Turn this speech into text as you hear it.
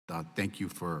thank you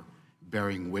for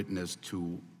bearing witness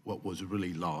to what was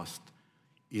really lost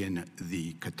in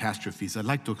the catastrophes. I'd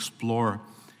like to explore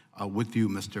with you,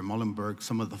 Mr. Mullenberg,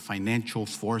 some of the financial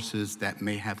forces that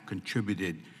may have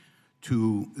contributed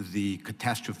to the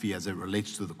catastrophe as it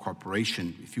relates to the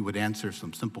corporation. If you would answer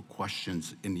some simple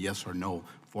questions in yes or no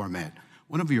format.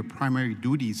 One of your primary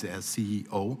duties as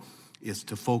CEO is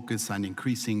to focus on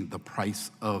increasing the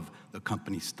price of the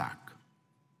company's stock.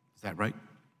 Is that right?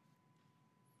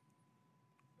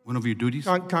 One of your duties?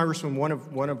 Congressman, one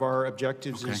of our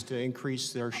objectives is to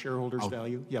increase their shareholders'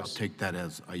 value. Yes. I'll take that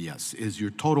as a yes. Is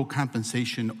your total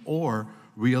compensation or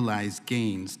realized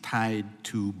gains tied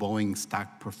to Boeing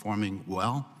stock performing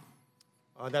well?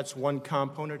 That's one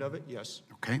component of it, yes.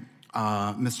 Okay.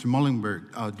 Mr.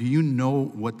 Mullenberg, do you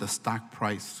know what the stock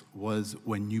price was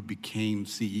when you became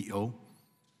CEO?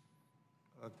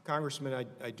 Congressman,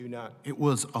 I do not. It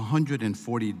was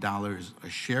 $140 a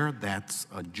share. That's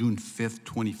a June 5th,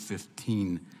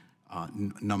 2015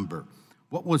 number.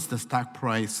 What was the stock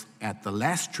price at the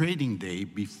last trading day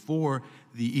before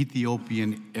the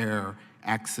Ethiopian Air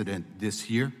accident this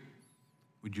year?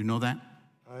 Would you know that?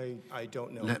 I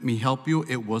don't know. Let me help you.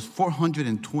 It was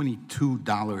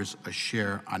 $422 a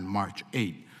share on March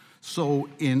 8th. So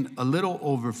in a little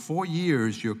over 4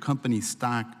 years, your company's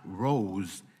stock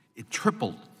rose. It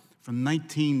tripled. From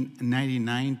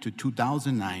 1999 to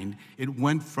 2009, it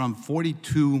went from $42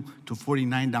 to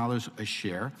 $49 a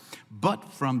share.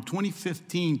 But from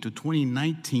 2015 to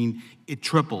 2019, it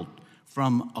tripled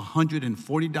from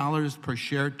 $140 per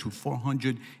share to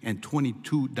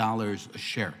 $422 a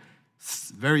share.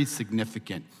 Very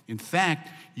significant. In fact,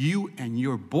 you and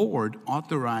your board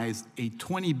authorized a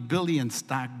 $20 billion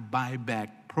stock buyback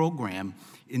program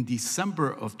in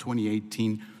December of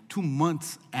 2018, 2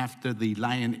 months after the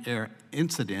Lion Air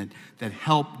incident that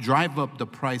helped drive up the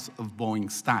price of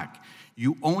Boeing stock.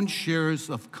 You own shares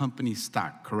of company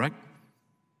stock, correct?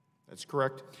 That's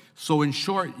correct. So in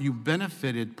short, you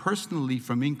benefited personally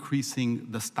from increasing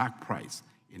the stock price.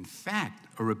 In fact,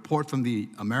 a report from the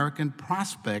American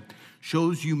Prospect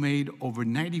shows you made over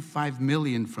 $95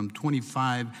 million from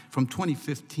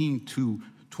 2015 to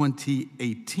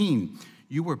 2018.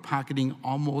 You were pocketing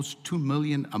almost $2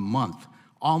 million a month,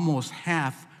 almost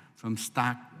half from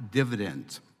stock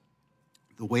dividends.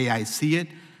 The way I see it,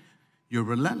 your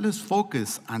relentless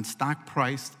focus on stock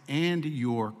price and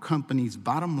your company's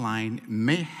bottom line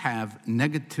may have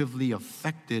negatively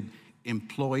affected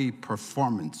employee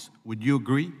performance. Would you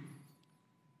agree?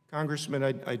 Congressman,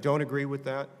 I don't agree with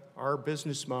that. Our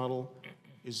business model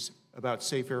is about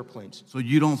safe airplanes. So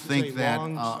you don't think that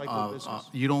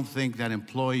you don't think that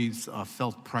employees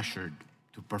felt pressured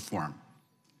to perform?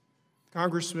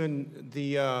 Congressman,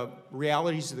 the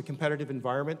realities of the competitive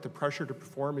environment, the pressure to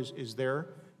perform is there,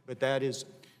 but that is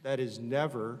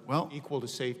never equal to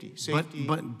safety.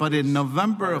 But in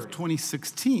November of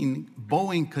 2016,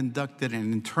 Boeing conducted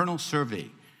an internal survey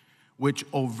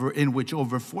in which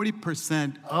over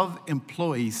 40% of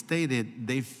employees stated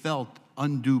they felt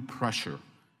undue pressure.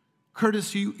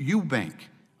 Curtis Eubank,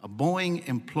 a Boeing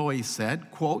employee,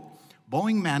 said, quote,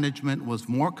 Boeing management was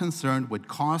more concerned with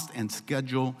cost and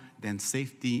schedule than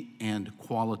safety and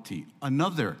quality.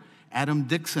 Another, Adam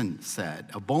Dixon, said,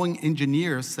 a Boeing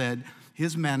engineer, said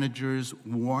his managers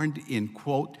warned in,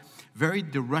 quote, very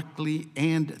directly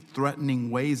and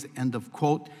threatening ways, end of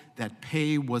quote, that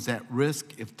pay was at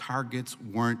risk if targets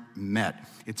weren't met.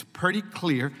 It's pretty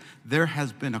clear there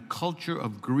has been a culture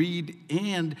of greed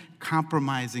and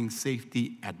compromising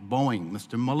safety at Boeing.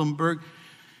 Mr. Mullenberg,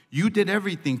 you did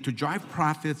everything to drive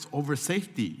profits over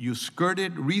safety. You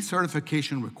skirted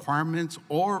recertification requirements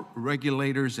or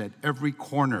regulators at every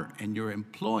corner, and your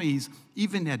employees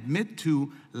even admit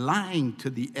to lying to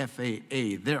the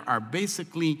FAA. There are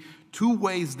basically two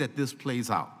ways that this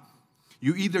plays out.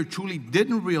 You either truly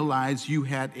didn't realize you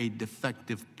had a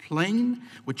defective plane,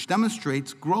 which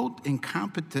demonstrates growth,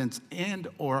 incompetence, and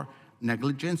or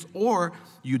negligence, or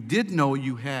you did know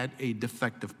you had a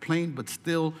defective plane but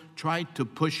still tried to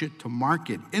push it to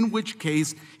market, in which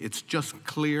case it's just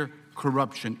clear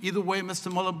corruption. Either way,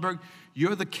 Mr. Mullenberg,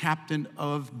 you're the captain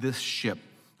of this ship.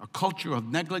 A culture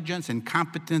of negligence,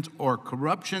 incompetence, or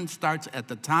corruption starts at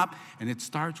the top, and it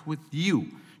starts with you.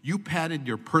 You padded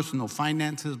your personal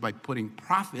finances by putting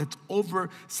profits over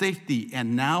safety,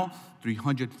 and now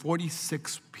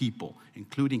 346 people,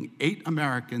 including 8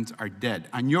 Americans, are dead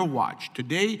on your watch.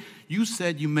 Today, you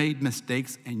said you made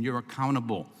mistakes and you're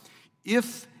accountable.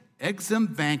 If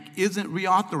Exim Bank isn't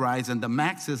reauthorized and the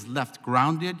MAX is left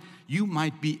grounded, you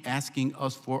might be asking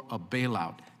us for a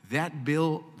bailout. That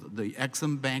bill, the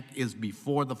Exim Bank, is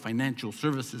before the Financial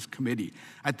Services Committee.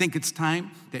 I think it's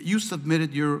time that you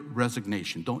submitted your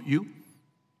resignation, don't you?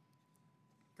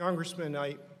 Congressman,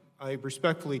 I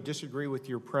respectfully disagree with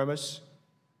your premise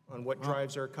on what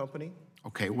drives our company.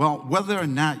 Okay, well, whether or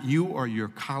not you or your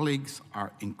colleagues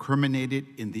are incriminated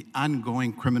in the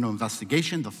ongoing criminal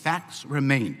investigation, the facts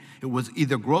remain. It was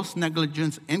either gross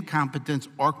negligence, incompetence,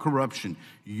 or corruption.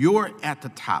 You're at the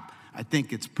top. I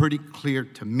think it's pretty clear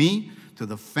to me, to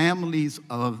the families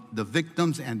of the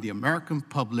victims and the American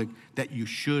public, that you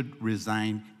should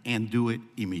resign and do it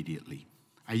immediately.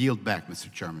 I yield back,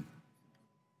 Mr. Chairman.